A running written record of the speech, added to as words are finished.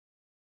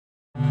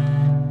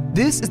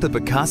This is the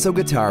Pickaso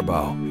Guitar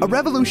Bow, a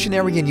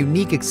revolutionary and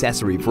unique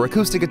accessory for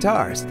acoustic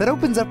guitars that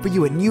opens up for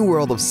you a new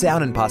world of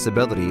sound and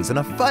possibilities in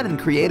a fun and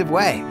creative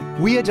way.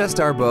 We adjust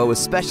our bow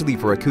especially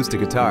for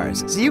acoustic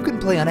guitars, so you can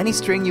play on any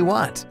string you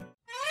want.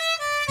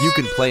 You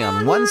can play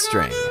on one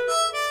string,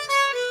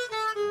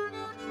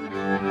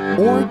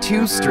 or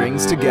two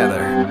strings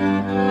together.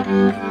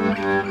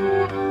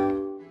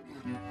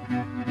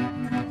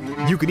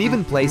 You can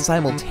even play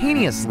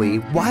simultaneously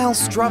while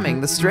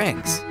strumming the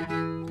strings.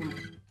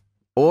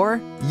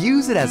 Or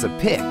use it as a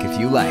pick if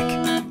you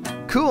like.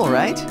 Cool,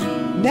 right?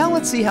 Now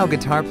let's see how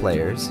guitar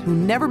players who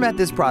never met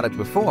this product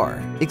before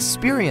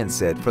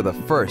experience it for the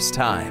first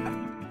time.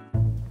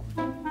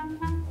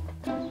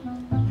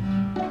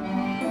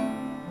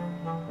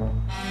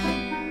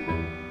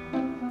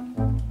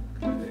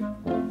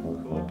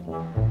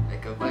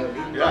 Like a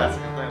violin? Yeah, it's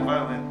like a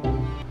violin.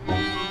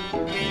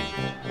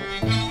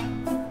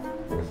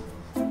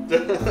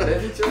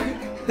 Let me try.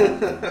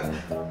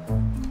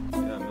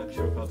 Yeah, I'm not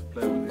sure how to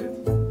play with it.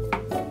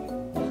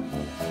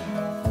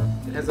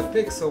 It has a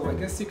pick, so I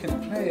guess you can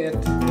play it.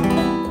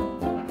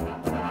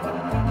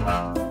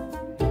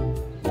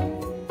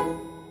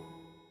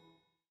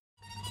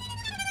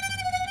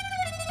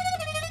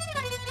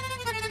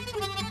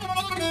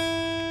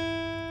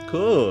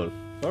 Cool.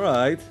 All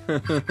right.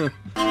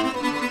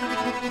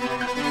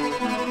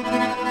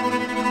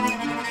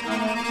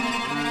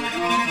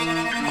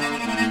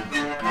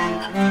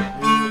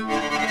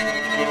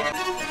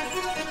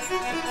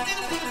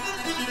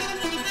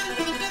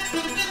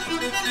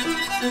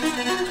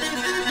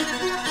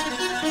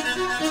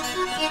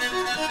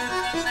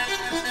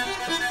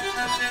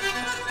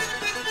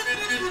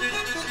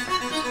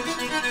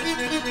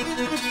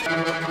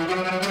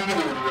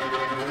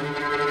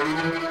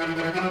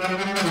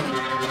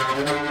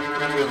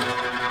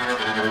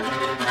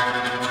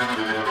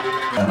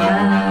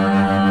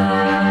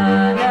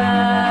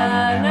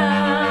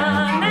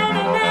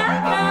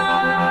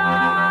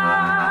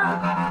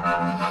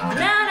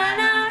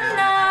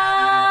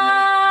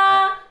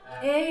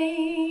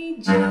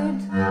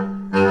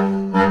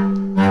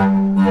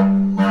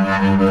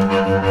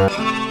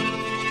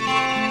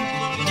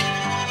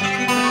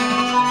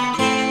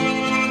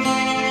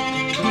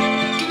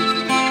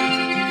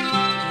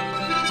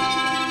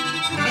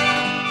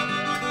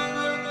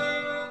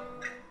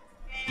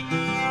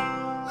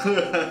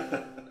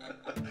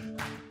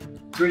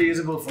 It's really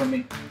usable for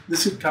me.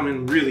 This would come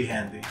in really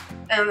handy.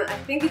 And I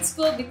think it's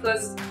cool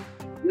because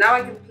now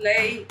I can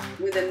play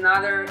with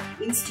another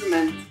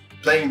instrument.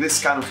 Playing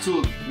this kind of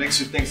tool makes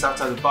you think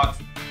outside the box.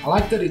 I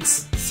like that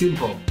it's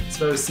simple. It's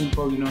very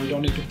simple, you know, you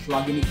don't need to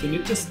plug anything.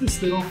 It's just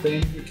this little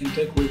thing you can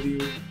take with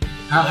you.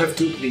 I'll have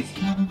two, please.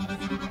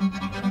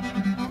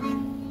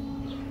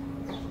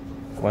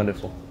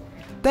 Wonderful.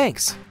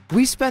 Thanks!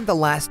 We spent the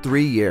last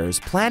 3 years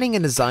planning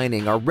and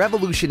designing our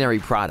revolutionary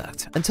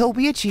product until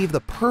we achieved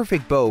the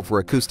perfect bow for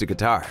acoustic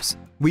guitars.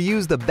 We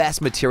use the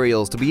best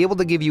materials to be able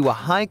to give you a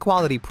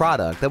high-quality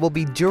product that will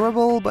be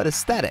durable but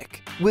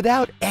aesthetic,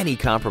 without any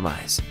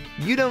compromise.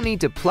 You don't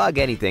need to plug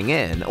anything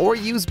in or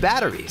use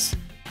batteries.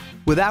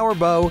 With our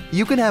bow,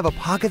 you can have a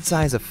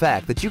pocket-size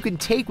effect that you can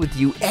take with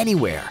you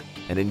anywhere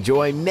and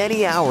enjoy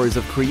many hours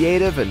of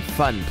creative and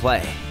fun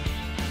play.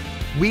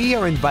 We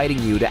are inviting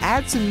you to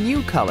add some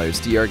new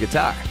colors to your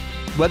guitar,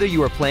 whether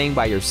you are playing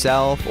by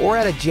yourself or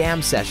at a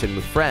jam session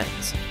with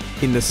friends,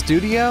 in the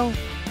studio,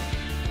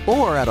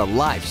 or at a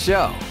live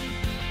show.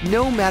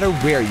 No matter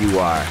where you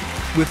are,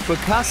 with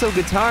Pickaso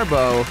Guitar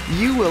Bow,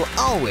 you will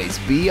always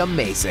be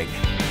amazing.